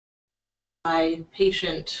by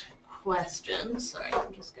patient questions. Sorry,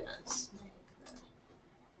 I'm just going to snag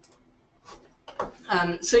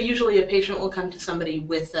that. So usually a patient will come to somebody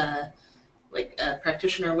with a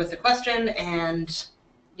practitioner with a question, and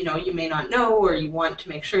you may not know, or you want to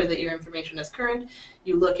make sure that your information is current.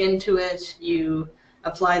 You look into it, you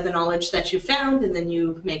apply the knowledge that you found, and then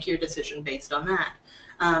you make your decision based on that.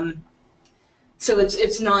 So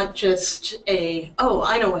it's not just oh,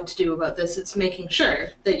 I know what to do about this. It's making sure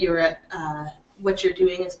that what you're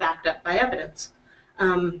doing is backed up by evidence.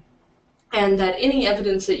 And that any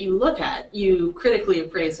evidence that you look at, you critically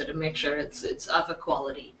appraise it and make sure it's of a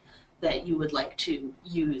quality that you would like to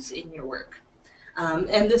use in your work.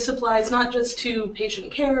 And this applies not just to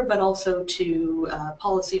patient care, but also to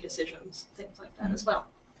policy decisions, things like that as well.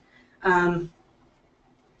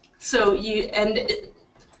 So you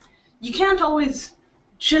can't always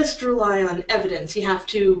just rely on evidence. You have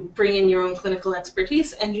to bring in your own clinical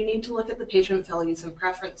expertise, and you need to look at the patient values and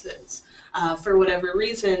preferences. For whatever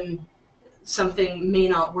reason, something may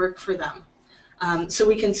not work for them. So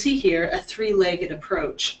we can see here a three-legged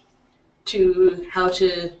approach to how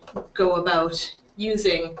to go about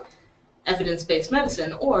using evidence-based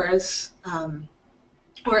medicine, or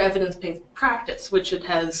evidence-based practice, which it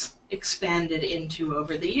has expanded into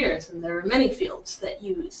over the years. And there are many fields that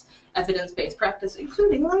use evidence-based practice,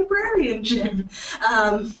 including librarianship.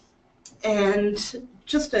 And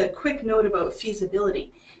just a quick note about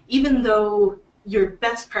feasibility. Even though your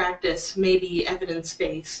best practice may be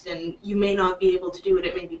evidence-based, and you may not be able to do it,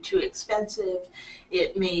 it may be too expensive,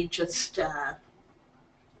 it may just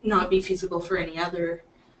not be feasible for any other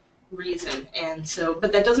reason. And so,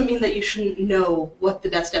 but that doesn't mean that you shouldn't know what the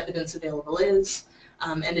best evidence available is,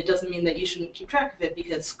 and it doesn't mean that you shouldn't keep track of it,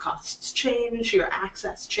 because costs change, your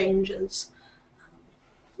access changes.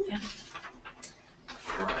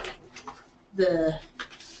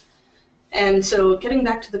 And so getting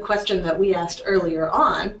back to the question that we asked earlier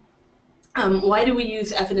on, why do we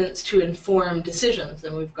use evidence to inform decisions?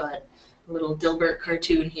 And we've got a little Dilbert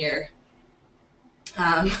cartoon here.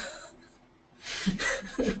 I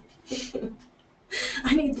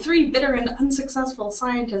need 3 bitter and unsuccessful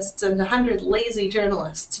scientists and 100 lazy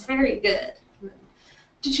journalists. Very good.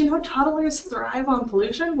 Did you know toddlers thrive on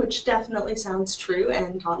pollution? Which definitely sounds true,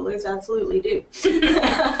 and toddlers absolutely do.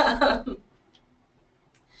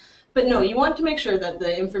 But no, you want to make sure that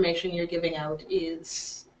the information you're giving out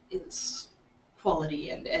is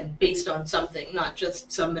quality and based on something, not just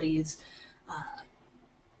somebody's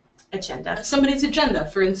agenda.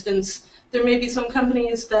 For instance, there may be some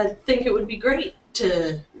companies that think it would be great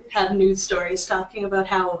to have news stories talking about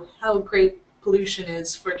how great pollution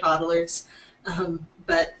is for toddlers,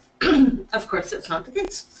 but of course that's not the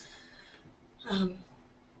case.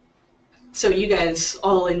 So you guys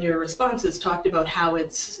all in your responses talked about how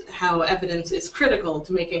evidence is critical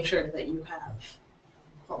to making sure that you have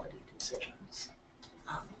quality decisions.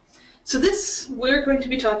 So we're going to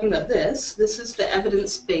be talking about this. This is the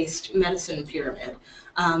evidence-based medicine pyramid.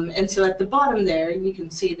 And so at the bottom there, you can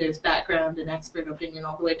see there's background and expert opinion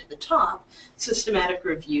all the way to the top, systematic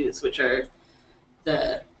reviews, which are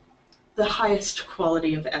the highest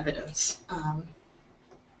quality of evidence.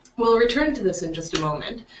 We'll return to this in just a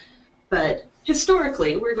moment, but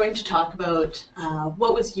historically, we're going to talk about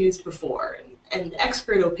what was used before, and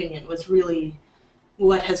expert opinion was really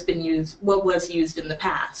what was used in the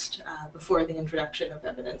past before the introduction of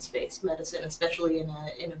evidence-based medicine, especially in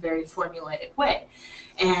a very formulaic way.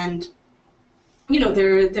 And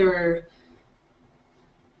there are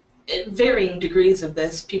varying degrees of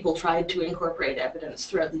this. People tried to incorporate evidence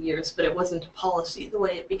throughout the years, but it wasn't a policy the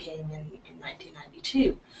way it became in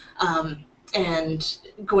 1992. And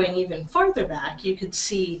going even farther back, you could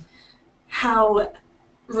see how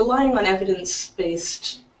relying on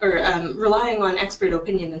evidence-based relying on expert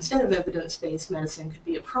opinion instead of evidence-based medicine could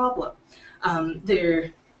be a problem.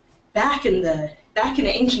 Back in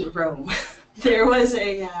ancient Rome, there was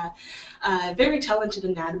a very talented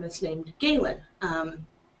anatomist named Galen,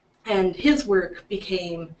 and his work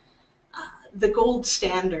became the gold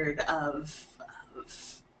standard of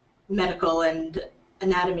medical and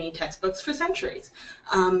anatomy textbooks for centuries.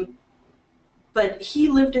 But he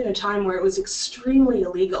lived in a time where it was extremely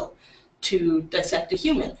illegal to dissect a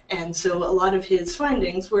human, and so a lot of his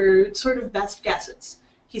findings were sort of best guesses.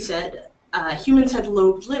 He said humans had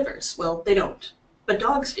lobed livers. Well, they don't, but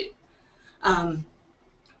dogs do.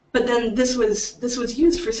 But then this was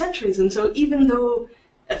used for centuries, and so even though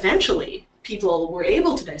eventually people were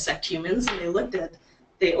able to dissect humans, and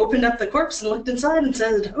they opened up the corpse and looked inside and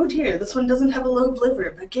said, oh dear, this one doesn't have a lobed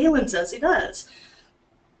liver, but Galen says he does.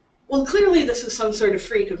 Well, clearly this is some sort of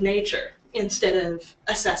freak of nature. instead of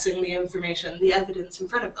assessing the information, the evidence in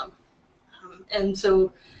front of them. And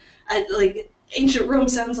so, like, ancient Rome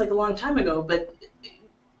sounds like a long time ago, but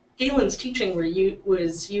Galen's teaching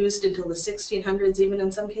was used until the 1600s, even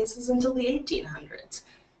in some cases until the 1800s.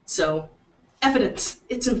 So, evidence,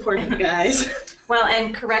 it's important, guys. Well,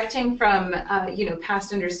 and correcting from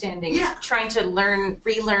past understandings, trying to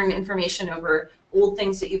relearn information over old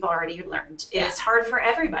things that you've already learned. It's hard for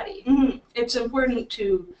everybody. Mm-hmm. It's important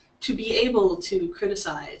to be able to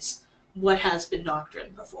criticize what has been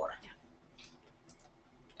doctrine before.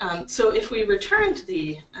 So if we return to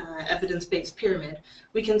the evidence-based pyramid,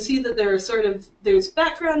 we can see that there's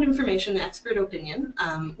background information, expert opinion,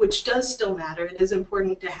 which does still matter. It is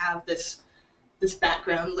important to have this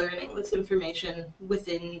background learning, this information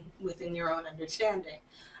within your own understanding.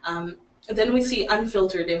 Then we see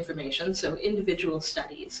unfiltered information, so individual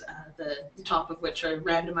studies, the top of which are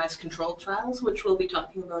randomized controlled trials, which we'll be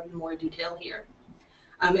talking about in more detail here.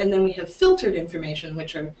 And then we have filtered information,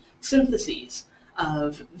 which are syntheses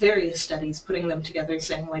of various studies, putting them together,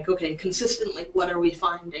 saying, like, okay, consistently, what are we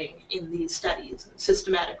finding in these studies? And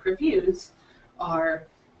systematic reviews are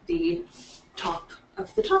the top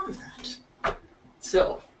of that.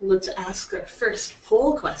 So let's ask our first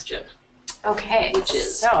poll question. Okay. Which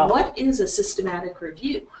is, what is a systematic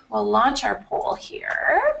review? We'll launch our poll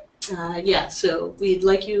here. Yeah, so we'd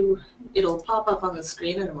like it'll pop up on the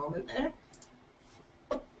screen in a moment there.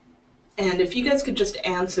 And if you guys could just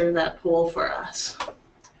answer that poll for us,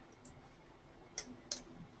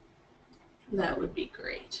 that would be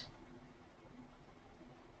great.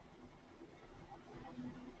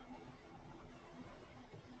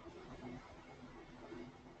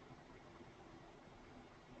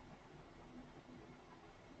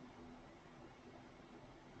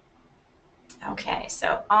 Okay,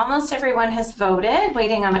 so almost everyone has voted,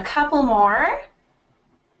 waiting on a couple more.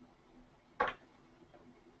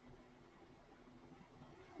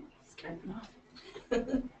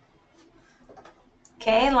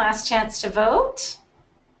 Okay, last chance to vote.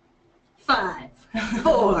 5,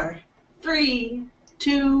 4, 3,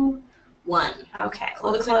 2, 1. Okay,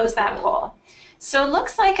 we'll close that poll. So it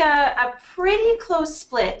looks like a pretty close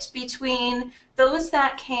split between those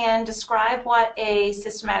that can describe what a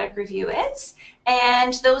systematic review is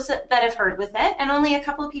and those that have heard with it, and only a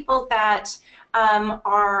couple of people that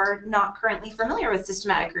are not currently familiar with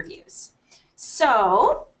systematic reviews.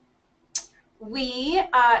 So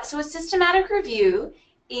a systematic review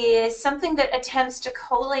is something that attempts to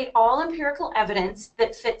collate all empirical evidence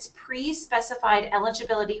that fits pre-specified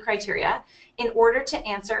eligibility criteria in order to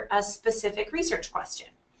answer a specific research question.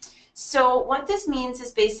 So what this means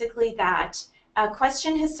is basically that a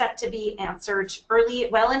question is set to be answered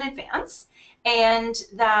well in advance, and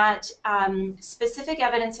that specific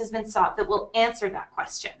evidence has been sought that will answer that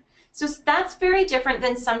question. So that's very different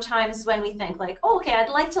than sometimes when we think like, oh, okay, I'd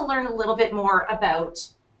like to learn a little bit more about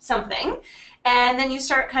something. And then you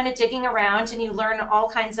start kind of digging around and you learn all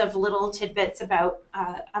kinds of little tidbits about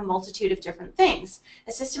a multitude of different things.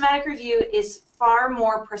 A systematic review is far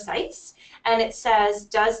more precise, and it says,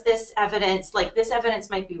 does this evidence, like this evidence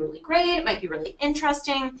might be really great, it might be really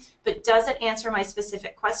interesting, but does it answer my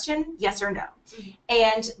specific question, yes or no? Mm-hmm.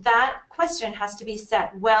 And that question has to be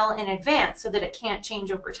set well in advance so that it can't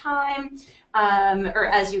change over time, or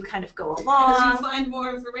as you kind of go along. As you find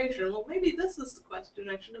more information, well, maybe this is the question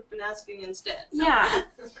I should have been asking instead. Yeah.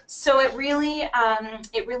 So it really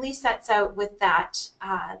sets out with that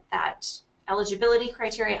eligibility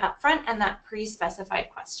criteria up front and that pre-specified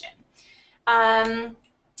question.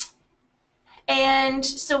 And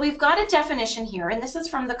so we've got a definition here, and this is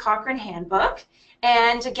from the Cochrane Handbook.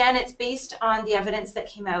 And again, it's based on the evidence that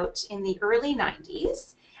came out in the early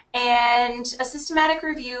 90s. And a systematic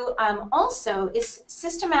review also is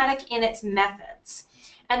systematic in its methods.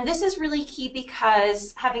 And this is really key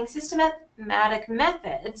because having systematic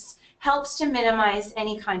methods helps to minimize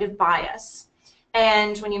any kind of bias.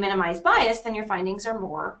 And when you minimize bias, then your findings are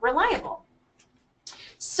more reliable.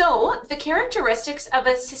 So the characteristics of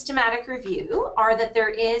a systematic review are that there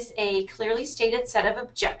is a clearly stated set of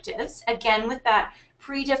objectives, again with that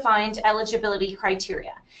predefined eligibility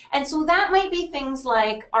criteria. And so that might be things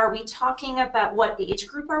like, are we talking about, what age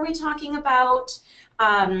group are we talking about?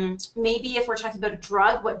 Maybe if we're talking about a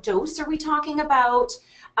drug, what dose are we talking about?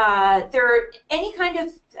 There are any kind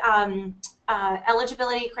of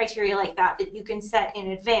eligibility criteria like that that you can set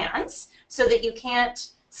in advance so that you can't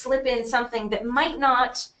slip in something that might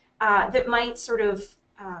not, that might sort of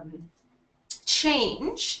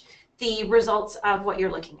change the results of what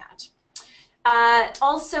you're looking at.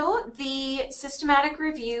 Also, the systematic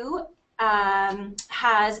review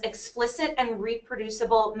has explicit and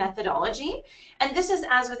reproducible methodology. And this is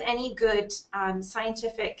as with any good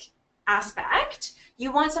scientific aspect.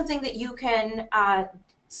 You want something that you can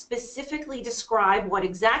specifically describe what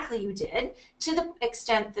exactly you did to the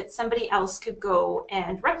extent that somebody else could go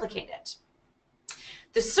and replicate it.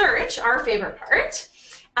 The search, our favorite part,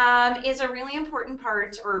 is a really important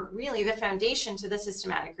part, or really the foundation to the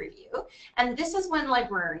systematic review. And this is when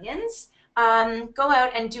librarians go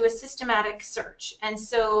out and do a systematic search. And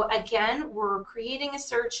so again, we're creating a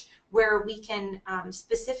search where we can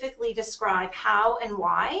specifically describe how and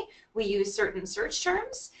why we use certain search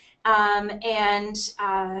terms.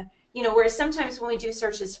 You know, whereas sometimes when we do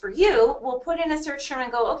searches for you, we'll put in a search term and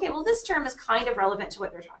go, okay, well, this term is kind of relevant to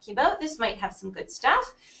what they're talking about. This might have some good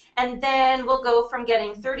stuff. And then we'll go from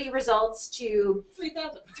getting 30 results to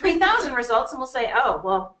 3,000 results, and we'll say, oh,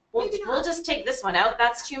 well, we'll just take this one out.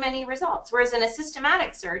 That's too many results. Whereas in a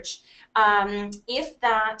systematic search, if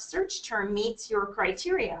that search term meets your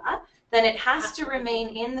criteria, then it has to remain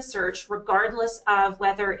in the search regardless of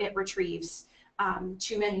whether it retrieves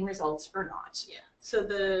too many results or not. Yeah. So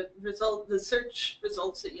the search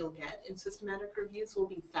results that you'll get in systematic reviews will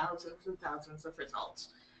be thousands and thousands of results,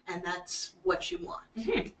 and that's what you want.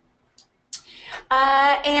 Mm-hmm.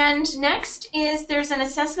 And next is there's an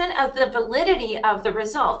assessment of the validity of the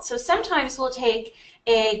results. So sometimes we'll take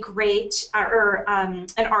a great an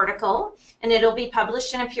article, and it'll be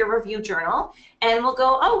published in a peer-reviewed journal, and we'll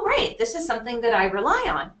go, oh, great, this is something that I rely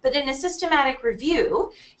on. But in a systematic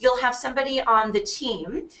review, you'll have somebody on the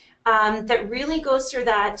team that really goes through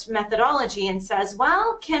that methodology and says,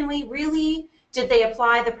 well, did they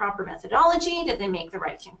apply the proper methodology? Did they make the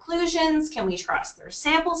right conclusions? Can we trust their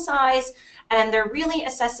sample size? And they're really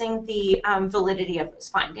assessing the validity of those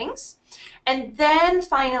findings. And then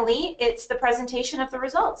finally, it's the presentation of the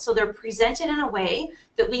results. So they're presented in a way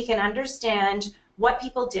that we can understand what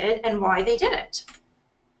people did and why they did it.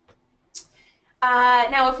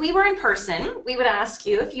 Now, if we were in person, we would ask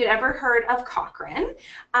you if you'd ever heard of Cochrane,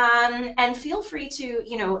 and feel free to,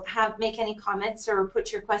 make any comments or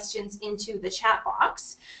put your questions into the chat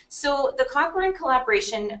box. So the Cochrane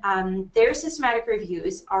collaboration, their systematic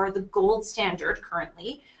reviews are the gold standard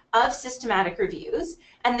currently of systematic reviews,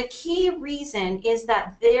 and the key reason is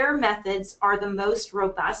that their methods are the most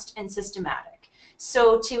robust and systematic.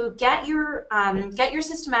 So to get your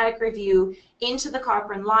systematic review into the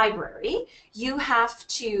Cochrane library, you have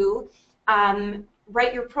to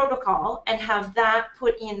write your protocol and have that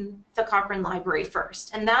put in the Cochrane library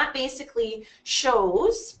first. And that basically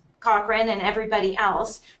shows Cochrane and everybody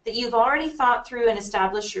else that you've already thought through and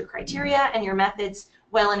established your criteria and your methods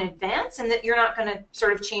well in advance, and that you're not going to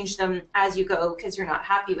sort of change them as you go because you're not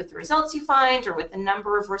happy with the results you find or with the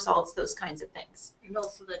number of results, those kinds of things. And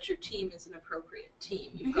also that your team is an appropriate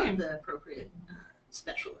team. You've got the appropriate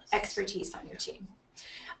specialists. Expertise on your team.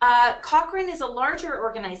 Cochrane is a larger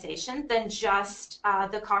organization than just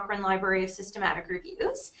the Cochrane Library of Systematic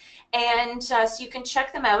Reviews, and so you can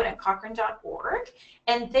check them out at cochrane.org,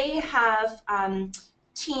 and they have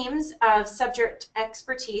teams of subject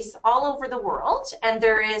expertise all over the world, and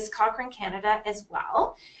there is Cochrane Canada as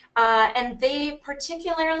well. And they,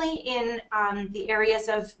 particularly in the areas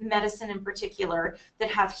of medicine in particular, that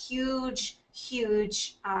have huge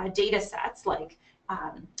data sets like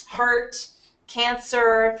heart,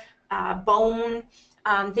 cancer, bone.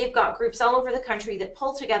 They've got groups all over the country that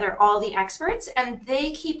pull together all the experts, and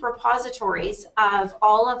they keep repositories of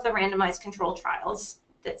all of the randomized control trials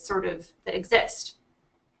that exist.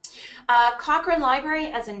 Cochrane Library,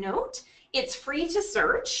 as a note, it's free to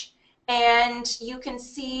search, and you can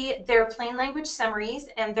see their plain language summaries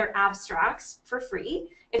and their abstracts for free.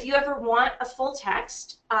 If you ever want a full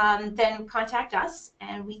text, then contact us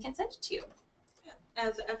and we can send it to you.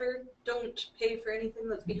 As ever, don't pay for anything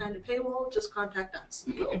that's behind a paywall, just contact us.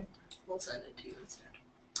 We'll send it to you instead.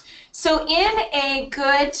 So in a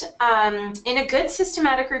good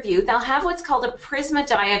systematic review, they'll have what's called a prisma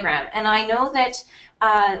diagram, and I know that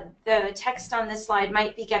the text on this slide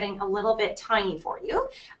might be getting a little bit tiny for you,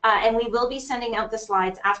 and we will be sending out the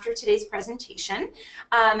slides after today's presentation,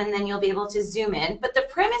 and then you'll be able to zoom in. But the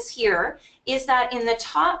premise here is that in the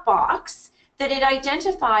top box, that it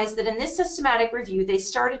identifies that in this systematic review, they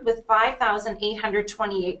started with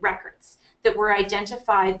 5,828 records that were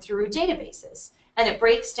identified through databases. And it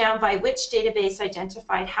breaks down by which database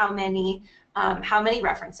identified how many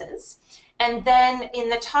references. And then in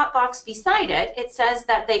the top box beside it, it says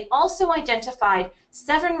that they also identified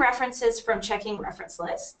 7 references from checking reference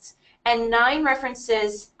lists and 9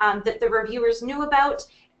 references that the reviewers knew about,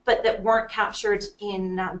 but that weren't captured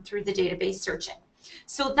in through the database searching.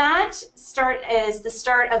 So that is the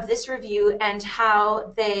start of this review and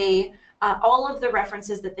how they, all of the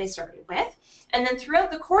references that they started with. And then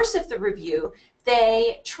throughout the course of the review,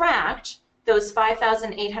 they tracked those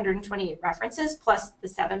 5,828 references plus the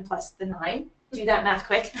 7 plus the 9. Do that math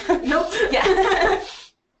quick. Nope. Yeah.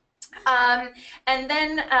 And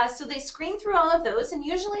then, so they screen through all of those, and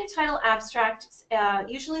usually a title abstract,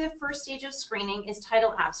 usually the first stage of screening is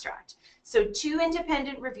title abstract. So 2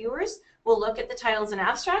 independent reviewers will look at the titles and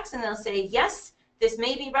abstracts, and they'll say, yes, this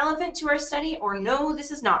may be relevant to our study, or no, this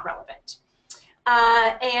is not relevant.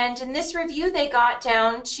 And in this review, they got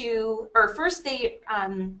down to, or first they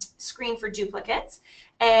screened for duplicates,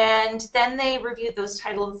 and then they reviewed those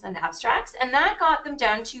titles and abstracts, and that got them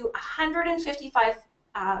down to 155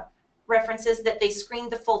 references that they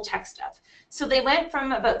screened the full text of. So they went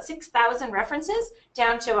from about 6,000 references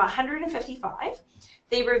down to 155.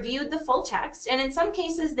 They reviewed the full text, and in some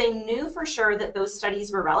cases they knew for sure that those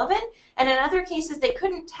studies were relevant, and in other cases they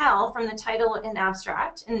couldn't tell from the title and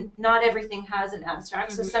abstract, and not everything has an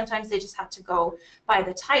abstract, so sometimes they just had to go by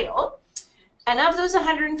the title. And of those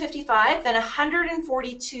 155, then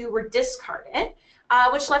 142 were discarded,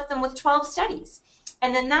 which left them with 12 studies.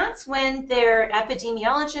 And then that's when their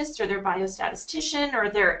epidemiologist or their biostatistician or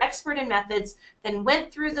their expert in methods then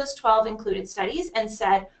went through those 12 included studies and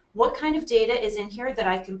said, what kind of data is in here that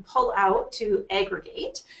I can pull out to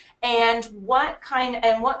aggregate, and what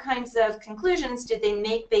kinds of conclusions did they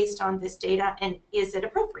make based on this data, and is it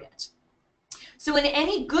appropriate? So in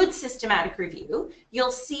any good systematic review,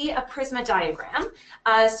 you'll see a Prisma diagram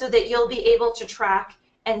so that you'll be able to track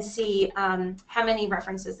and see how many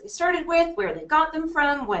references they started with, where they got them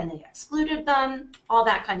from, when they excluded them, all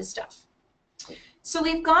that kind of stuff. So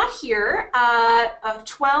we've got here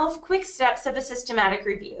 12 quick steps of a systematic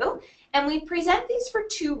review, and we present these for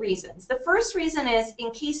 2 reasons. The first reason is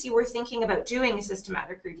in case you were thinking about doing a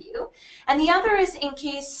systematic review, and the other is in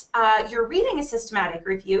case you're reading a systematic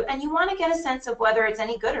review and you want to get a sense of whether it's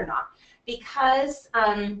any good or not, because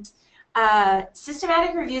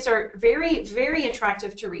systematic reviews are very, very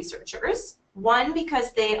attractive to researchers. 1,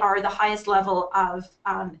 because they are the highest level of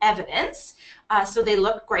evidence, so they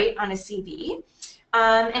look great on a CV.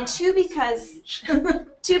 And 2, because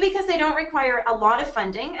they don't require a lot of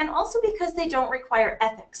funding, and also because they don't require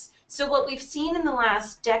ethics. So what we've seen in the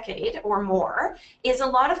last decade or more is a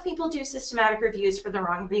lot of people do systematic reviews for the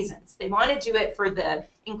wrong reasons. They want to do it for the,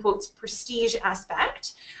 in quotes, prestige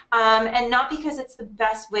aspect, and not because it's the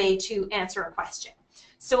best way to answer a question.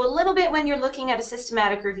 So a little bit when you're looking at a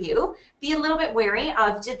systematic review, be a little bit wary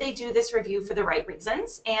of, did they do this review for the right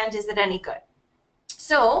reasons, and is it any good?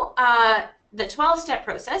 So the 12-step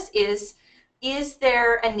process is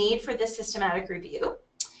there a need for this systematic review?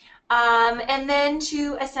 And then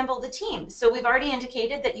to assemble the team. So we've already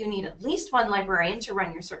indicated that you need at least 1 librarian to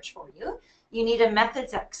run your search for you. You need a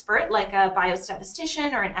methods expert like a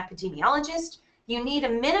biostatistician or an epidemiologist. You need a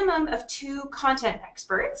minimum of 2 content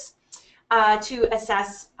experts to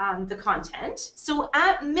assess the content. So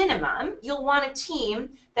at minimum, you'll want a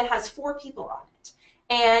team that has 4 people on it.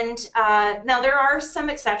 And now there are some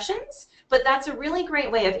exceptions, but that's a really great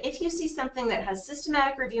way of, if you see something that has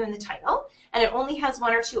systematic review in the title and it only has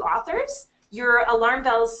 1 or 2 authors, your alarm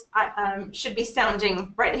bells should be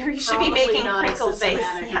sounding right, or you should be making a crinkle face.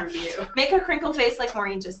 Yeah. Make a crinkle face like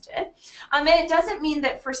Maureen just did. And it doesn't mean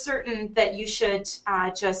that for certain that you should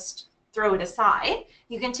just throw it aside.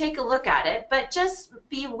 You can take a look at it, but just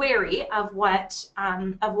be wary of what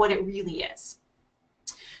it really is.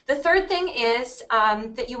 The third thing is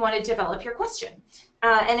that you want to develop your question.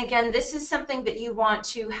 And again, this is something that you want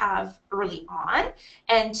to have early on,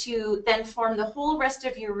 and to then form the whole rest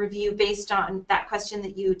of your review based on that question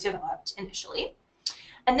that you developed initially.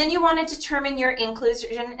 And then you want to determine your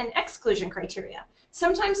inclusion and exclusion criteria.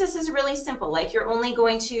 Sometimes this is really simple, like you're only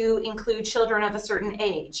going to include children of a certain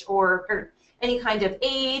age, or any kind of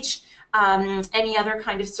age, any other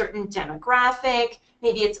kind of certain demographic.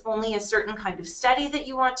 Maybe it's only a certain kind of study that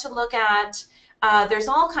you want to look at. There's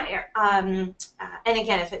all kind of, and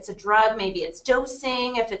again, if it's a drug, maybe it's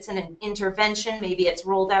dosing. If it's an intervention, maybe it's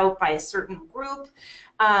rolled out by a certain group.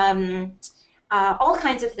 All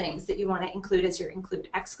kinds of things that you want to include as your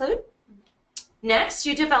include-exclude. Next,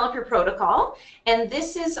 you develop your protocol, and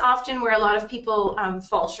this is often where a lot of people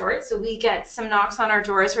fall short. So we get some knocks on our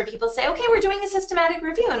doors where people say, okay, we're doing a systematic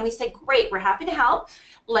review, and we say, great, we're happy to help.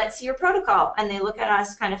 Let's see your protocol. And they look at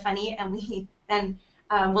us kind of funny, and we then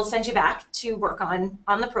we'll send you back to work on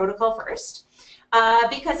the protocol first.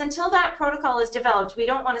 Because until that protocol is developed, we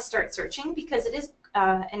don't want to start searching, because it is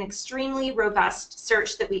an extremely robust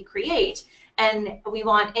search that we create, and we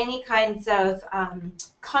want any kinds of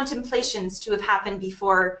contemplations to have happened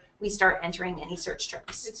before we start entering any search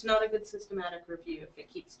terms. It's not a good systematic review if it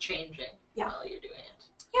keeps changing while you're doing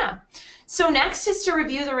it. Yeah. So next is to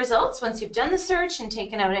review the results. Once you've done the search and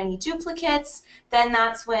taken out any duplicates, then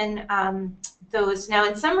that's when now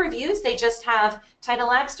in some reviews, they just have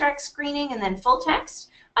title abstract screening and then full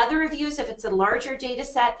text. Other reviews, if it's a larger data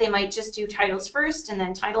set, they might just do titles first and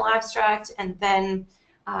then title abstract and then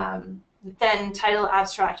title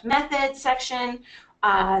abstract method section.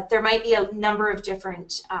 There might be a number of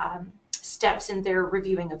different steps in their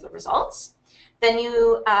reviewing of the results. Then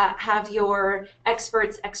you have your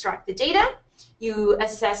experts extract the data. You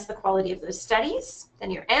assess the quality of those studies. Then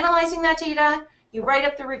you're analyzing that data. You write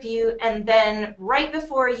up the review, and then right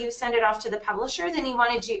before you send it off to the publisher, then you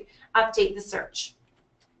want to update the search.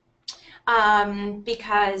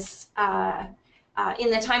 Because in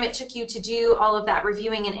the time it took you to do all of that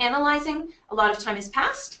reviewing and analyzing, a lot of time has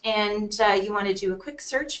passed, and you want to do a quick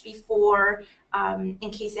search before, in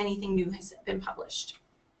case anything new has been published.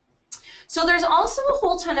 So there's also a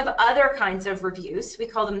whole ton of other kinds of reviews. We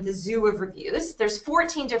call them the zoo of reviews. There's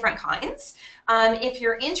 14 different kinds. If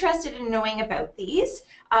you're interested in knowing about these,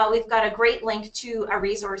 we've got a great link to a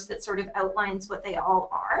resource that sort of outlines what they all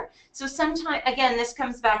are. So sometimes, again, this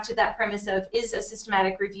comes back to that premise of, is a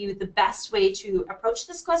systematic review the best way to approach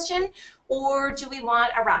this question, or do we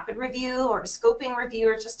want a rapid review or a scoping review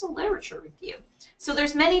or just a literature review? So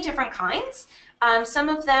there's many different kinds. Some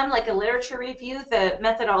of them, like a literature review, the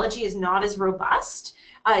methodology is not as robust.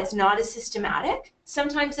 It's not as systematic.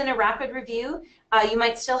 Sometimes in a rapid review, you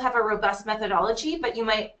might still have a robust methodology, but you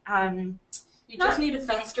might you just need a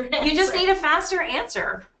faster answer. You just need a faster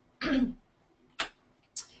answer.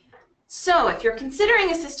 So if you're considering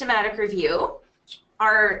a systematic review,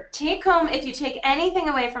 our take-home, if you take anything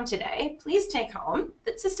away from today, please take home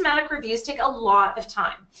that systematic reviews take a lot of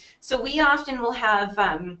time. So we often will have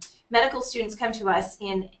medical students come to us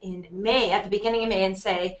in May, at the beginning of May, and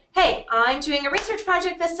say, hey, I'm doing a research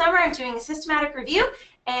project this summer, I'm doing a systematic review,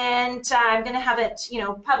 and I'm going to have it,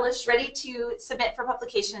 published, ready to submit for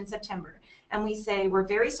publication in September. And we say, we're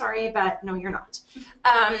very sorry, but no, you're not,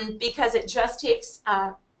 because it just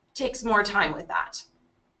takes more time with that.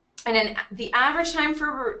 And the average time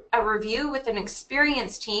for a review with an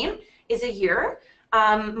experienced team is a year.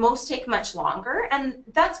 Most take much longer, and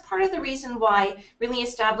that's part of the reason why really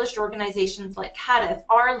established organizations like CADIF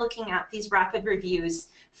are looking at these rapid reviews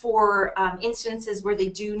for instances where they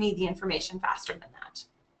do need the information faster than that.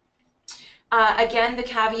 Again, the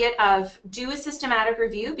caveat of do a systematic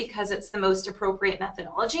review because it's the most appropriate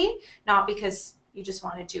methodology, not because you just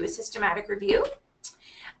want to do a systematic review.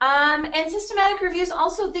 And systematic reviews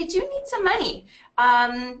also, they do need some money.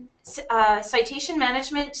 Citation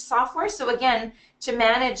management software, so again, to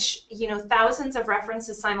manage thousands of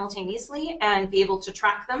references simultaneously and be able to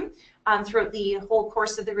track them throughout the whole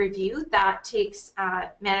course of the review, that takes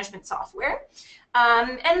management software.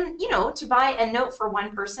 And to buy a note for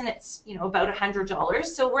one person, it's about $100.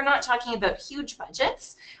 So we're not talking about huge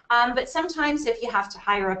budgets, but sometimes if you have to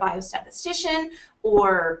hire a biostatistician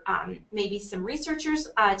or maybe some researchers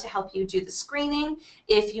to help you do the screening,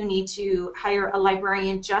 if you need to hire a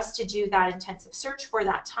librarian just to do that intensive search for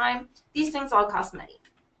that time, these things all cost money.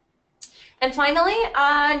 And finally,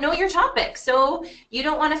 know your topic. So you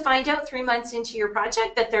don't want to find out 3 months into your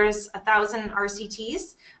project that there's 1,000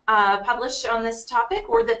 RCTs published on this topic,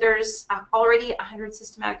 or that there's already 100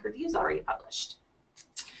 systematic reviews already published.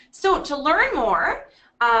 So to learn more,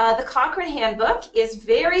 the Cochrane Handbook is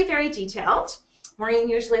very, very detailed. Maureen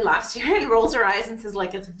usually laughs here and rolls her eyes and says,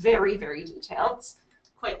 like, it's very, very detailed. It's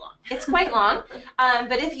quite long. It's quite long,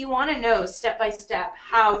 but if you want to know step by step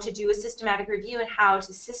how to do a systematic review and how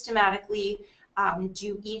to systematically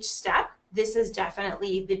do each step, this is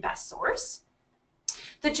definitely the best source.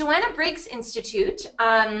 The Joanna Briggs Institute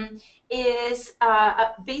is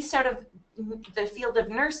based out of the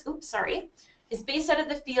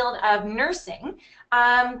field of nursing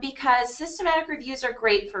because systematic reviews are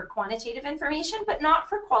great for quantitative information, but not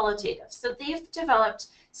for qualitative. So they've developed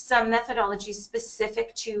some methodologies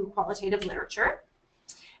specific to qualitative literature.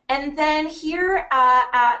 And then here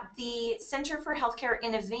at the Center for Healthcare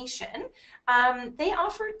Innovation, they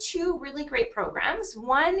offer 2 really great programs.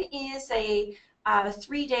 One is a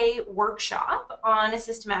 3-day workshop on a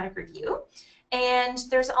systematic review. And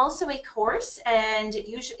there's also a course, and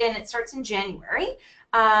it starts in January,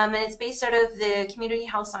 and it's based out of the Community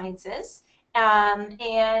Health Sciences,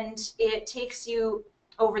 and it takes you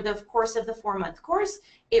over the course of the 4-month course.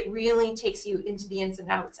 It really takes you into the ins and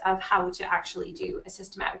outs of how to actually do a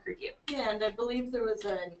systematic review. Yeah, and I believe there was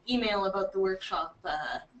an email about the workshop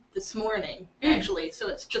this morning, actually, so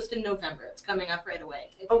it's just in November. It's coming up right away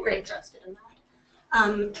if Oh, you're great. interested in that.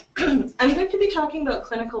 I'm going to be talking about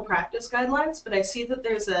clinical practice guidelines, but I see that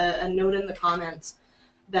there's a note in the comments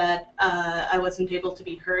that I wasn't able to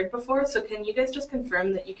be heard before, so can you guys just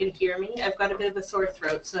confirm that you can hear me? I've got a bit of a sore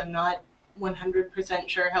throat, so I'm not 100%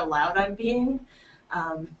 sure how loud I'm being,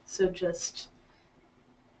 so just...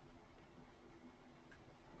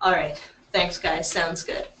 All right, thanks guys, sounds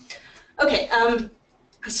good. Okay,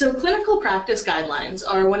 so clinical practice guidelines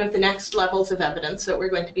are one of the next levels of evidence that we're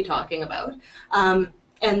going to be talking about.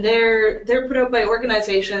 And they're put out by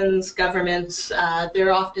organizations, governments.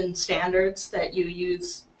 They're often standards that you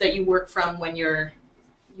use, that you work from when you're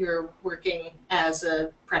working as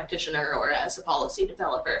a practitioner or as a policy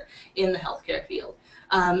developer in the healthcare field.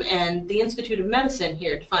 And the Institute of Medicine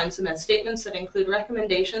here defines them as statements that include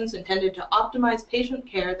recommendations intended to optimize patient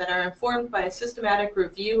care that are informed by a systematic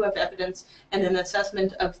review of evidence and an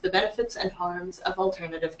assessment of the benefits and harms of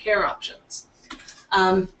alternative care options.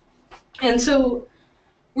 And so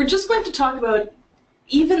we're just going to talk about,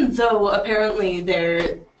 even though apparently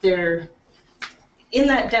they're in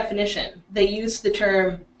that definition, they use the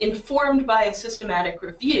term informed by a systematic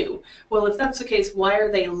review. Well, if that's the case, why are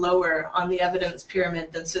they lower on the evidence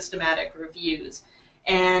pyramid than systematic reviews?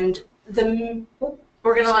 And we're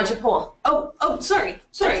going to launch a poll. Oh, sorry.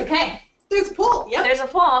 That's okay. There's a poll. Yep. There's a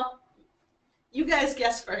poll. You guys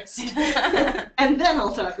guess first, and then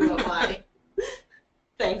I'll talk about why.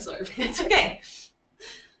 Thanks, Arvin. It's okay.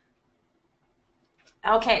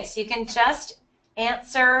 Okay, so you can just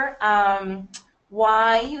answer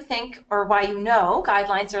why you think, or why you know,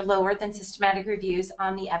 guidelines are lower than systematic reviews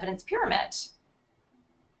on the evidence pyramid.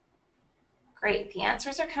 Great, the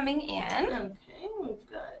answers are coming in. Okay,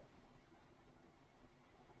 we've got...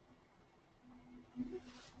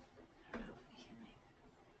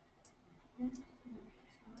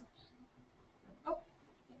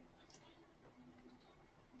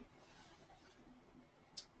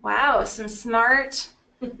 Wow, some smart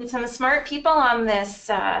people on this,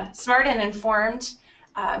 smart and informed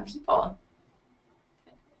people.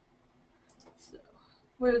 So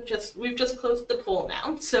we've just closed the poll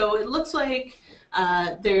now. So it looks like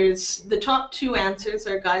there's the top two answers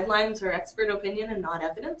are guidelines or expert opinion and not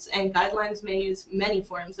evidence, and guidelines may use many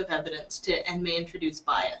forms of evidence and may introduce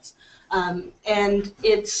bias. And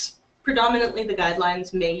it's predominantly the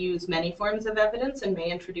guidelines may use many forms of evidence and may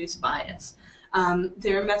introduce bias.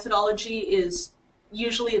 Their methodology is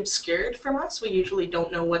usually obscured from us. We usually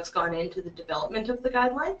don't know what's gone into the development of the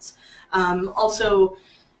guidelines. Also,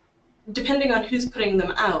 depending on who's putting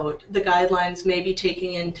them out, the guidelines may be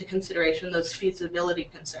taking into consideration those feasibility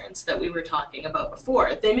concerns that we were talking about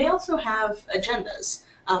before. They may also have agendas.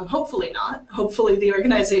 Hopefully not. Hopefully the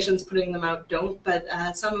organizations putting them out don't, but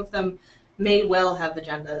some of them may well have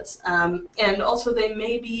agendas. And also they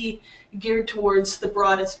may be geared towards the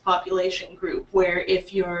broadest population group, where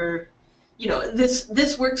if you're, you know,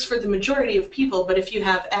 this works for the majority of people, but if you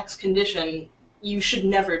have X condition, you should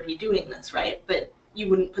never be doing this, right? But you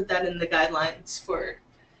wouldn't put that in the guidelines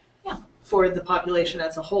for the population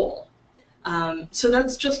as a whole. So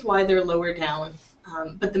that's just why they're lower down.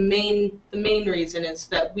 But the main reason is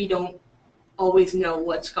that we don't always know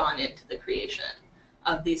what's gone into the creation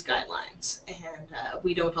of these guidelines, and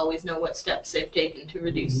we don't always know what steps they've taken to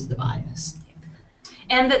reduce the bias.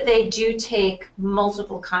 And that they do take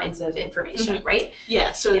multiple kinds of information, right?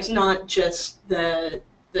 Yeah, so it's not just the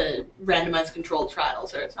randomized controlled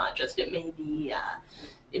trials, or it's not just, it may be,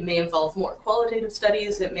 it may involve more qualitative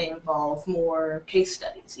studies, it may involve more case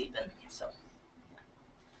studies even, so.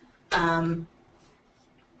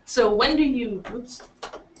 So when do you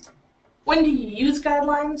use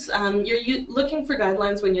guidelines? You're looking for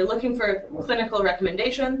guidelines when you're looking for a clinical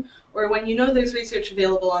recommendation, or when you know there's research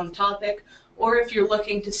available on the topic, or if you're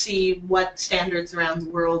looking to see what standards around the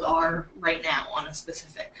world are right now on a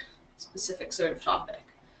specific sort of topic.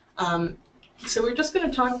 So we're just going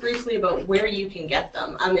to talk briefly about where you can get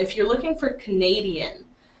them. If you're looking for Canadian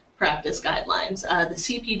practice guidelines, the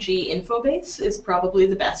CPG Infobase is probably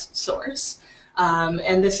the best source.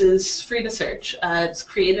 And this is free to search. It's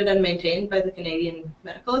created and maintained by the Canadian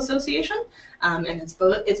Medical Association, and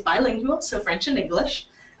it's bilingual, so French and English.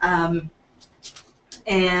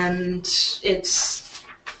 And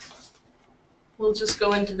we'll just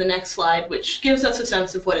go into the next slide, which gives us a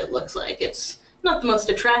sense of what it looks like. It's not the most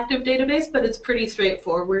attractive database, but it's pretty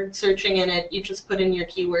straightforward. Searching in it, you just put in your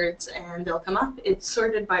keywords and they'll come up. It's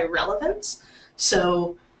sorted by relevance.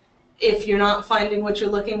 So if you're not finding what you're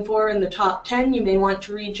looking for in the top 10, you may want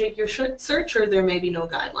to rejig your search, or there may be no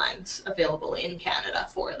guidelines available in Canada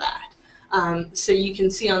for that. So you can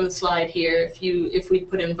see on the slide here, if we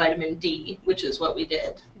put in vitamin D, which is what we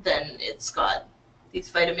did, then it's got these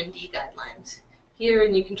vitamin D guidelines here,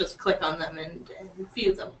 and you can just click on them and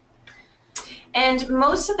view them. And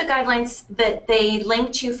most of the guidelines that they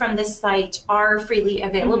link to from this site are freely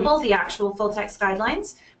available, the actual full text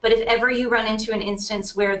guidelines. But if ever you run into an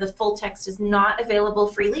instance where the full text is not available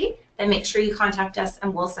freely, then make sure you contact us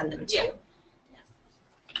and we'll send them to you.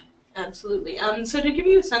 Absolutely. So to give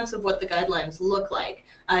you a sense of what the guidelines look like,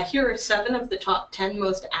 here are 7 of the top 10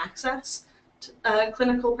 most accessed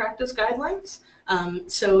clinical practice guidelines.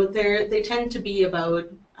 So they tend to be about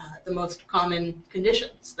the most common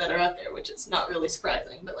conditions that are out there, which is not really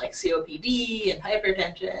surprising, but like COPD and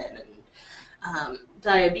hypertension and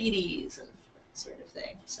diabetes and that sort of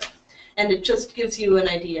thing. So, and it just gives you an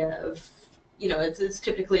idea of, it's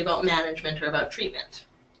typically about management or about treatment.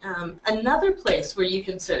 Another place where you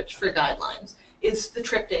can search for guidelines is the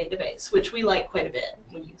TRIP database, which we like quite a bit.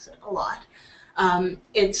 We use it a lot.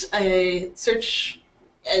 It's a search.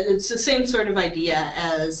 It's the same sort of idea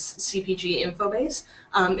as CPG Infobase.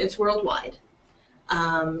 It's worldwide,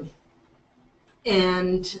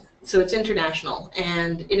 and so it's international,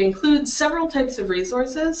 and it includes several types of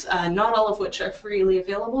resources, not all of which are freely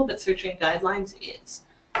available, but searching guidelines is.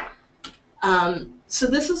 So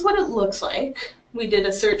this is what it looks like. We did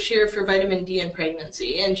a search here for vitamin D in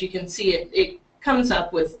pregnancy, and you can see it comes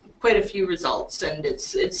up with quite a few results, and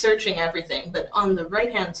it's searching everything. But on the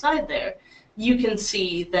right-hand side there, you can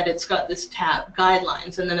see that it's got this tab,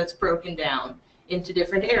 guidelines, and then it's broken down into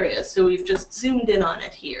different areas. So we've just zoomed in on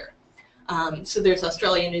it here. So there's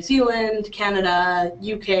Australia, New Zealand, Canada,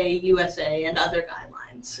 UK, USA, and other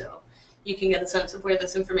guidelines. So you can get a sense of where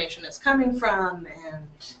this information is coming from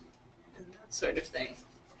and that sort of thing.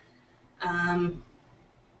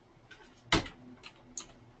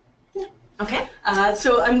 Okay.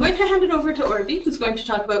 So I'm going to hand it over to Orvi, who's going to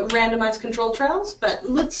talk about randomized controlled trials, but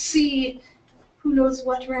let's see who knows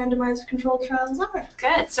what randomized controlled trials are.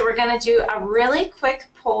 Good. So we're going to do a really quick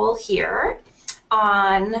poll here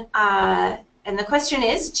on, and the question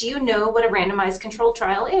is, do you know what a randomized controlled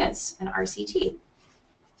trial is, an RCT?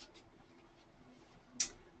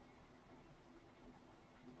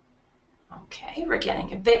 Okay, we're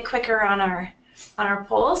getting a bit quicker on our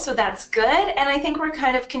poll, so that's good. And I think we're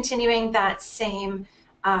kind of continuing that same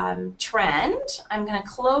trend. I'm going to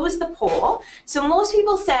close the poll. So most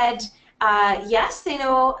people said yes, they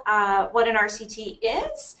know what an RCT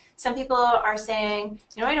is. Some people are saying,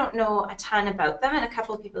 I don't know a ton about them, and a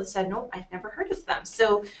couple of people said, no, I've never heard of them.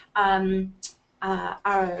 So a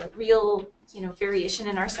real, variation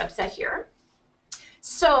in our subset here.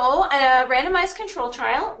 So a randomized control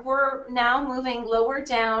trial, we're now moving lower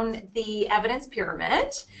down the evidence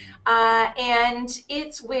pyramid, and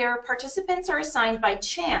it's where participants are assigned by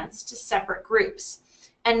chance to separate groups,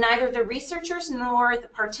 and neither the researchers nor the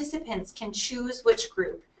participants can choose which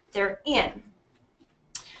group they're in.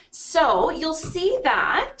 So you'll see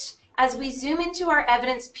that as we zoom into our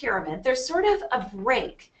evidence pyramid, there's sort of a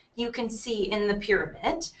break you can see in the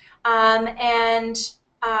pyramid, and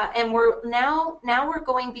we're now we're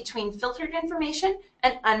going between filtered information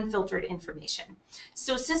and unfiltered information.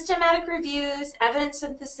 So systematic reviews, evidence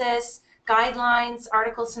synthesis, guidelines,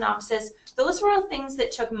 article synopsis, those were all things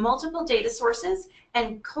that took multiple data sources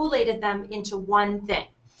and collated them into one thing.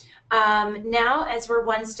 Now, as we're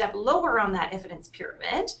one step lower on that evidence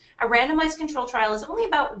pyramid, a randomized control trial is only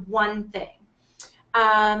about one thing.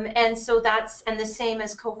 And so that's, and the same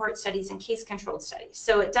as cohort studies and case-controlled studies.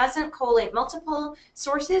 So it doesn't collate multiple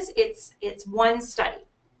sources, it's one study.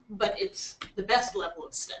 But it's the best level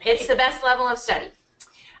of study. It's the best level of study.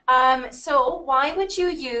 So why would you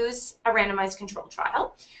use a randomized control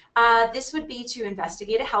trial? This would be to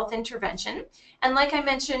investigate a health intervention. And like I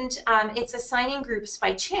mentioned, it's assigning groups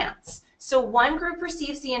by chance. So one group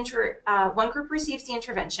receives the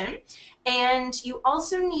intervention, and you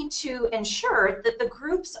also need to ensure that the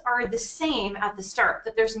groups are the same at the start,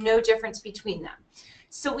 that there's no difference between them.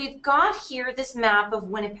 So we've got here this map of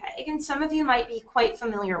Winnipeg, and some of you might be quite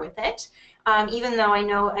familiar with it, even though I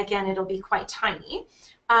know, again, it'll be quite tiny.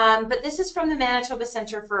 But this is from the Manitoba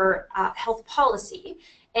Centre for Health Policy,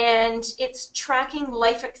 and it's tracking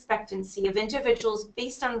life expectancy of individuals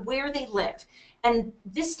based on where they live. And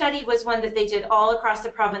this study was one that they did all across the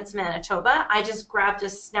province of Manitoba. I just grabbed a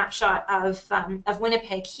snapshot of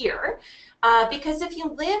Winnipeg here, because if you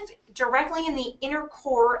live directly in the inner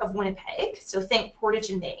core of Winnipeg, so think Portage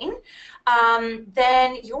and Main,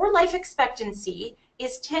 then your life expectancy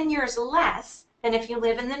is 10 years less than if you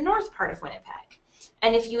live in the north part of Winnipeg.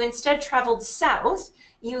 And if you instead traveled south,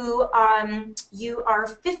 you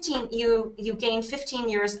gain 15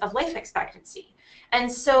 years of life expectancy. And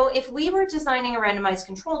so if we were designing a randomized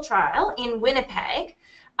control trial in Winnipeg,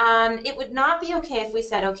 it would not be okay if we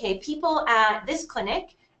said, okay, people at this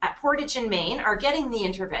clinic at Portage in Maine are getting the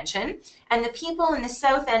intervention, and the people in the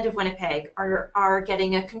south end of Winnipeg are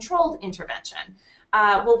getting a controlled intervention.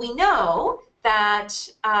 Well, we know that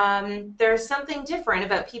there's something different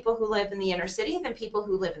about people who live in the inner city than people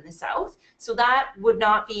who live in the south, so that would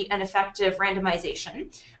not be an effective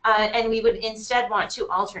randomization, and we would instead want to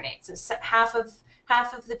alternate. So half of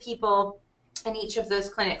the people in each of those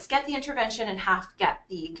clinics get the intervention and half get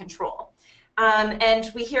the control.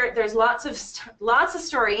 And we hear there's lots of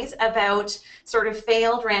stories about sort of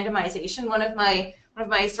failed randomization. One of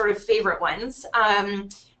my sort of favorite ones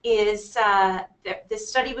is this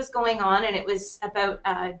study was going on, and it was about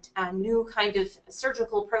a new kind of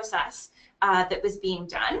surgical process that was being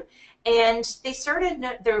done, and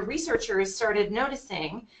the researchers started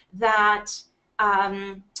noticing that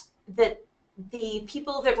that the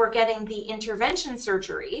people that were getting the intervention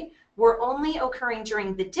surgery were only occurring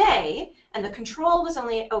during the day, and the control was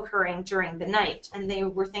only occurring during the night. And they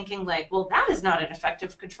were thinking like, well, that is not an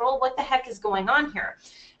effective control. What the heck is going on here?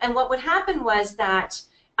 And what would happen was that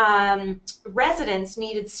residents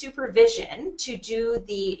needed supervision to do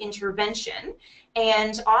the intervention,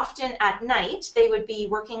 and often at night they would be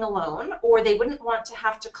working alone, or they wouldn't want to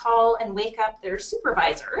have to call and wake up their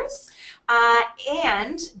supervisors.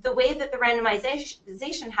 And the way that the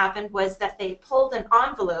randomization happened was that they pulled an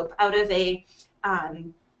envelope out of a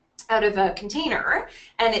container,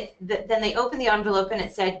 and then they opened the envelope and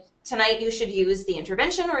it said, tonight you should use the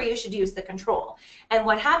intervention or you should use the control. And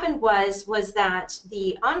what happened was that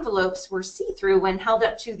the envelopes were see-through when held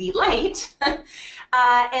up to the light,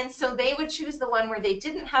 and so they would choose the one where they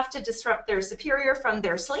didn't have to disrupt their superior from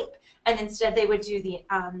their sleep, and instead they would do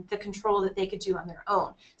the control that they could do on their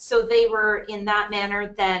own. So they were in that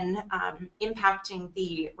manner then impacting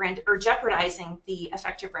or jeopardizing the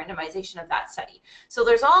effective randomization of that study. So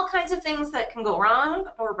there's all kinds of things that can go wrong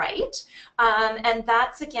or right, and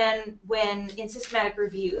that's again when in systematic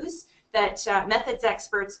reviews that methods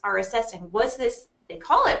experts are assessing, was this, they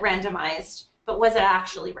call it randomized, but was it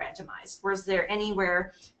actually randomized? Was there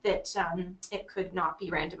anywhere that it could not be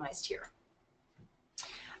randomized here?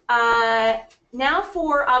 Now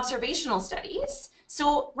for observational studies.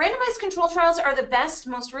 So randomized control trials are the best,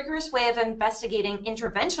 most rigorous way of investigating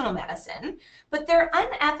interventional medicine, but they're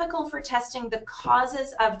unethical for testing the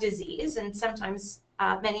causes of disease and sometimes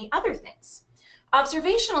many other things.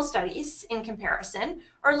 Observational studies, in comparison,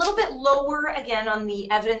 are a little bit lower, again, on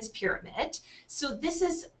the evidence pyramid. So this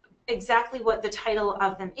is exactly what the title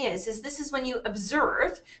of them is this is when you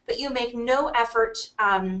observe, but you make no effort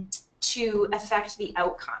to affect the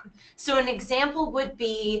outcome. So an example would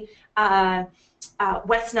be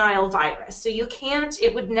West Nile virus. So you can't,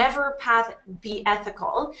 it would never be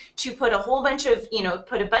ethical to put a whole bunch of,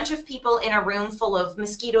 put a bunch of people in a room full of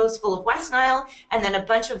mosquitoes full of West Nile, and then a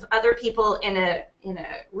bunch of other people in a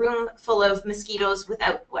room full of mosquitoes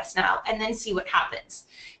without West Nile, and then see what happens.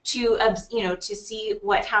 To see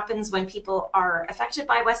what happens when people are affected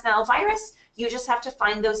by West Nile virus, you just have to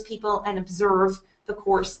find those people and observe the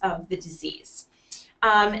course of the disease.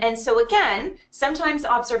 And so again, sometimes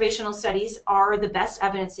observational studies are the best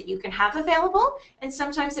evidence that you can have available, and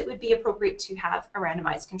sometimes it would be appropriate to have a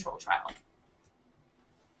randomized control trial.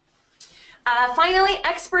 Finally,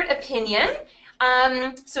 expert opinion.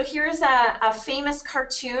 So here's a famous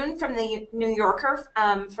cartoon from the New Yorker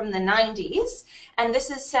from the 90s, and this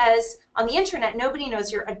says, on the internet, nobody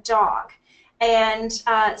knows you're a dog. And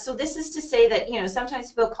so this is to say that,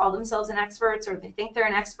 sometimes people call themselves an expert, or they think they're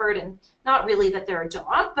an expert, and not really that they're a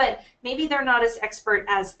dog, but maybe they're not as expert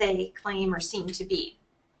as they claim or seem to be.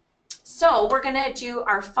 So we're going to do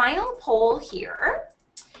our final poll here,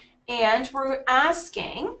 and we're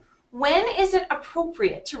asking, when is it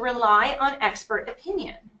appropriate to rely on expert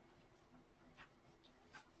opinion?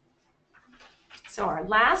 So our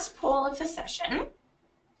last poll of the session.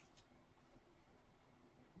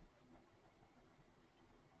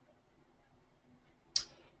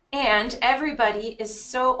 And everybody is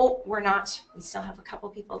so, oh, we're not, we still have a couple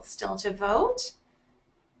people still to vote.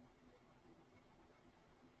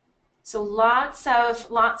 So lots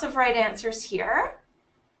of right answers here.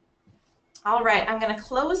 All right, I'm going to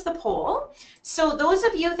close the poll. So those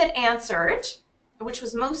of you that answered, which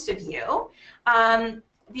was most of you,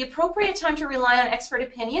 the appropriate time to rely on expert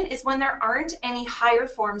opinion is when there aren't any higher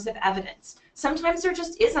forms of evidence. Sometimes there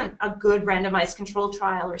just isn't a good randomized control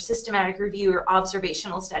trial or systematic review or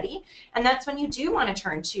observational study, and that's when you do want to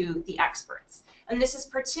turn to the experts. And this is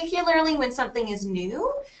particularly when something is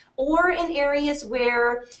new or in areas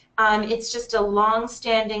where it's just a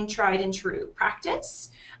long-standing, tried and true practice.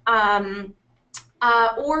 Or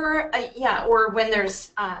when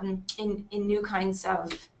there's in new kinds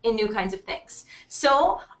of things.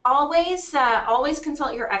 So always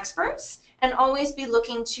consult your experts and always be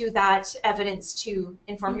looking to that evidence to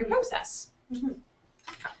inform your process. And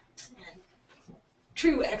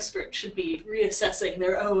true experts should be reassessing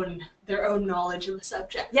their own knowledge of the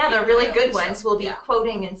subject. Yeah, the really good ones will be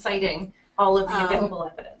quoting and citing all of the available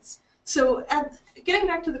evidence. So getting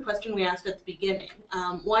back to the question we asked at the beginning,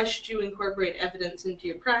 why should you incorporate evidence into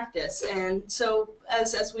your practice? And so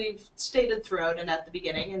as we've stated throughout and at the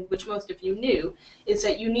beginning, and which most of you knew, is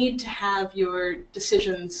that you need to have your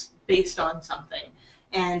decisions based on something.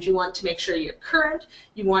 And you want to make sure you're current,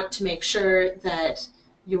 you want to make sure that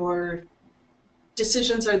your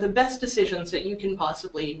decisions are the best decisions that you can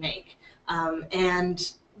possibly make.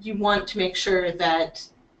 And you want to make sure that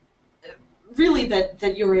really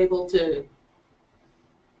that you're able to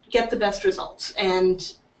get the best results.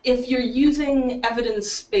 And if you're using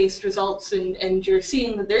evidence-based results and you're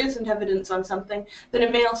seeing that there isn't evidence on something, then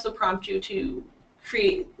it may also prompt you to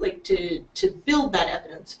create, like, to build that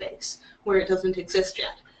evidence base where it doesn't exist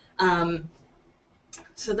yet.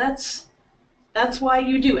 So that's why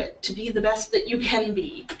you do it, to be the best that you can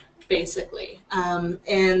be, basically.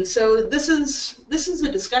 And so this is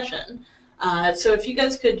a discussion. So if you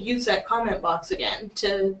guys could use that comment box again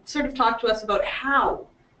to sort of talk to us about how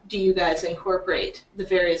do you guys incorporate the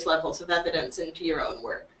various levels of evidence into your own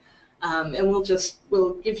work. And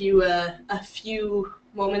we'll give you a few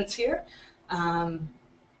moments here.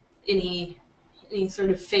 Any sort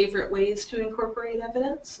of favorite ways to incorporate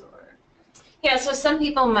evidence? Or? Yeah, so some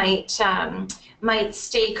people might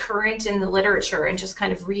stay current in the literature and just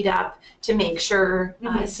kind of read up to make sure,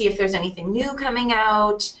 see if there's anything new coming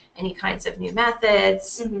out, any kinds of new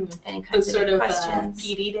methods, any kinds of new questions.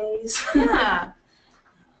 PD days. Yeah.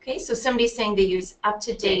 Okay, so somebody's saying they use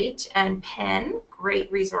UpToDate and Penn,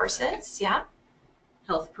 great resources. Yeah.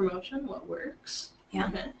 Health promotion, what works? Yeah.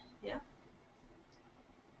 Okay. Yeah.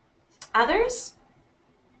 Others?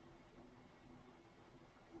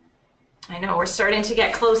 I know we're starting to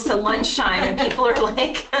get close to lunchtime, and people are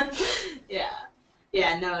like,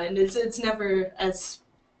 yeah, no, and it's never as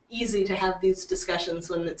easy to have these discussions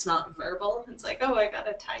when it's not verbal. It's like, oh, I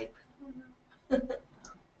gotta type.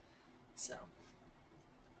 So,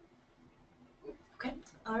 okay,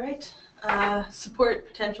 all right. Support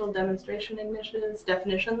potential demonstration initiatives,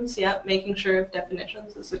 definitions. Yep, making sure of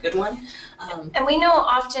definitions is a good one. And we know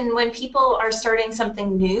often when people are starting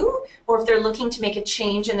something new, or if they're looking to make a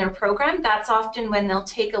change in their program, that's often when they'll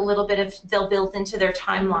take a little bit of, they'll build into their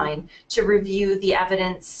timeline to review the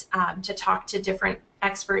evidence, to talk to different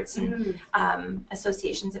experts and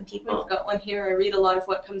associations and people. We've got one here. I read a lot of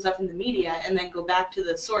what comes up in the media and then go back to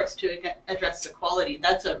the source to address the quality.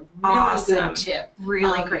 That's a really good tip.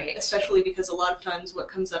 Really great. Especially because a lot of times what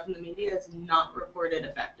comes up in the media is not reported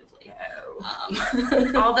effectively.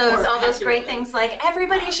 No. all those great things like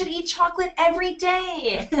everybody should eat chocolate every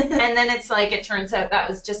day. And then it's like it turns out that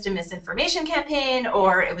was just a misinformation campaign,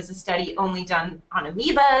 or it was a study only done on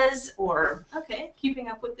amoebas, or keeping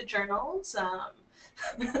up with the journals.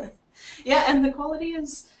 Yeah, and the quality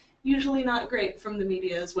is usually not great from the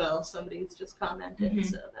media as well. Somebody's just commented,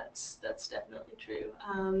 so that's definitely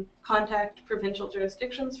true. Contact provincial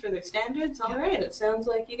jurisdictions for their standards. All right, it sounds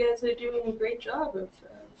like you guys are doing a great job of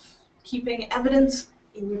keeping evidence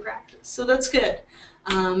in your practice, so that's good.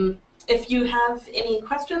 If you have any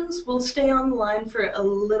questions, we'll stay on the line for a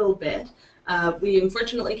little bit. We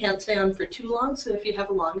unfortunately can't stay on for too long, so if you have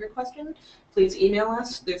a longer question, please email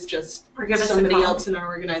us. There's just somebody else in our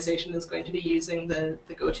organization is going to be using the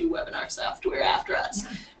GoToWebinar software after us.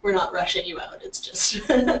 We're not rushing you out. It's just...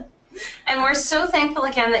 And we're so thankful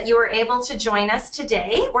again that you were able to join us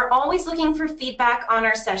today. We're always looking for feedback on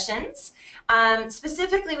our sessions.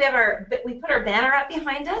 Specifically, we put our banner up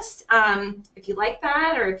behind us. If you like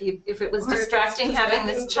that, or if it was distracting having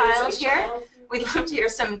this child here, we'd love to hear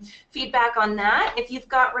some feedback on that. If you've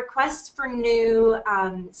got requests for new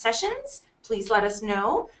sessions, please let us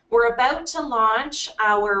know. We're about to launch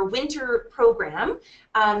our winter program,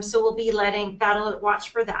 so we'll be watch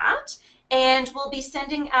for that. And we'll be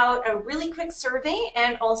sending out a really quick survey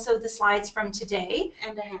and also the slides from today.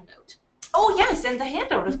 And a handout. Oh yes, and the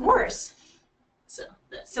handout, of course.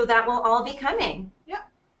 So that will all be coming. Yeah.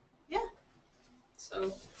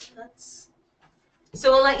 So that's...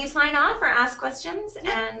 So we'll let you sign off or ask questions,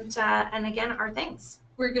 and again, our thanks.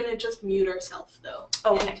 We're gonna just mute ourselves though,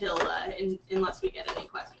 until unless we get any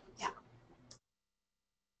questions.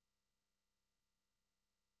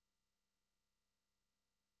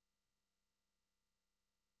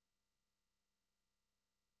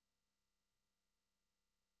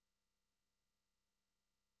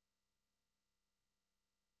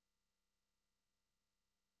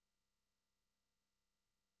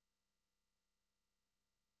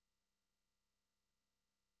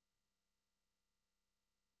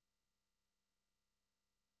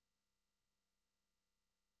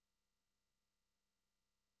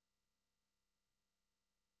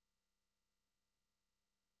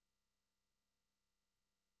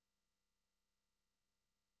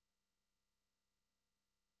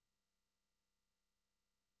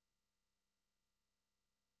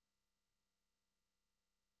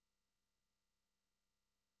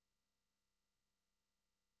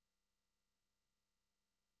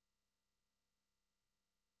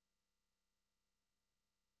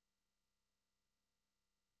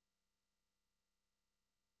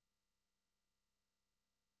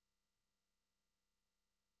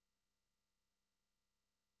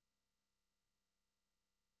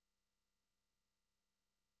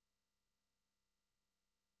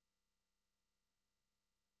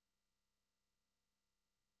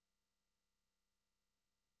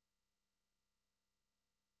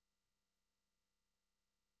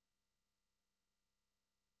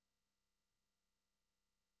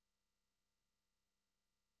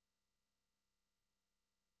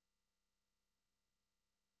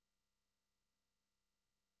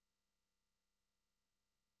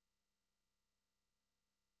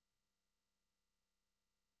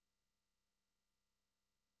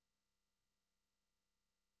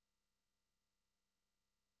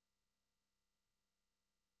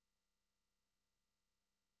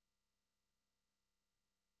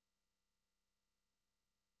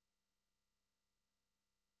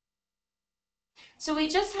 So we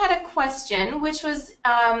just had a question, which was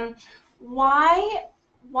why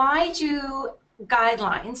do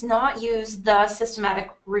guidelines not use the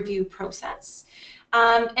systematic review process?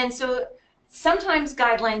 And so sometimes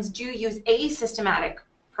guidelines do use a systematic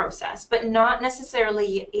process, but not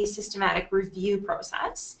necessarily a systematic review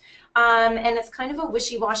process. And it's kind of a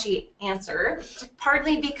wishy-washy answer,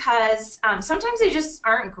 partly because sometimes they just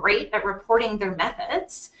aren't great at reporting their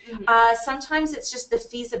methods. Sometimes it's just the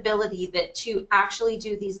feasibility that to actually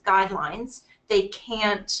do these guidelines, they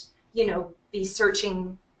can't, you know, be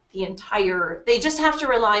searching the entire, they just have to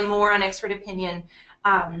rely more on expert opinion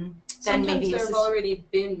than Sometimes maybe there have already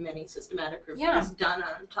been many systematic reviews done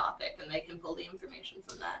on a topic, and they can pull the information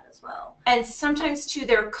from that as well. And sometimes, too,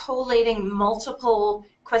 they're collating multiple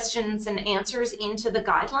questions and answers into the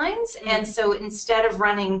guidelines, and so instead of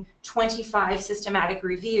running 25 systematic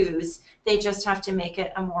reviews, they just have to make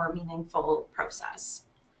it a more meaningful process.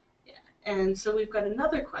 And so we've got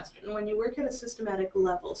another question. When you work at a systematic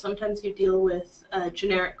level, sometimes you deal with a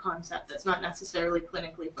generic concept that's not necessarily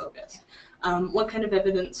clinically focused. What kind of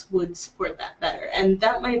evidence would support that better? And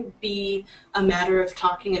that might be a matter of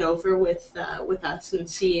talking it over with us and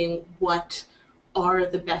seeing what are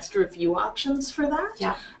the best review options for that.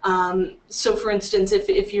 Yeah. So for instance,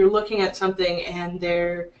 if you're looking at something and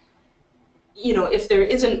if there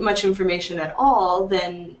isn't much information at all,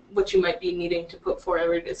 then what you might be needing to put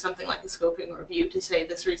forward is something like a scoping review to say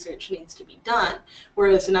this research needs to be done.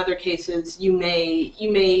 Whereas in other cases, you may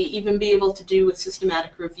even be able to do a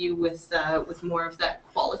systematic review with more of that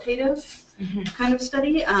qualitative kind of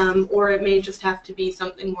study, or it may just have to be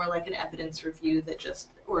something more like an evidence review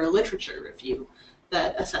or a literature review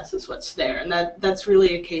that assesses what's there, and that's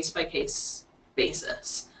really a case-by-case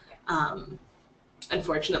basis.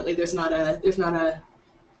 Unfortunately, there's not a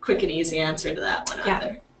quick and easy answer to that one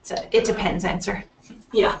either. It depends answer.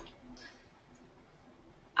 Yeah.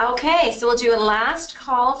 Okay, so we'll do a last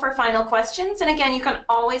call for final questions, and again, you can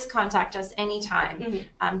always contact us anytime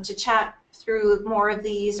to chat through more of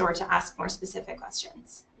these or to ask more specific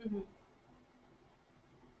questions.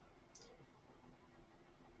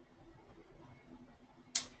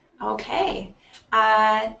 Okay.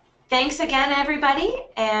 Thanks again, everybody,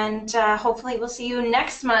 and hopefully we'll see you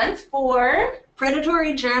next month for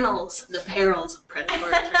Predatory Journals, the perils of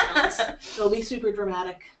predatory journals. It'll be super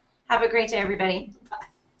dramatic. Have a great day, everybody. Bye.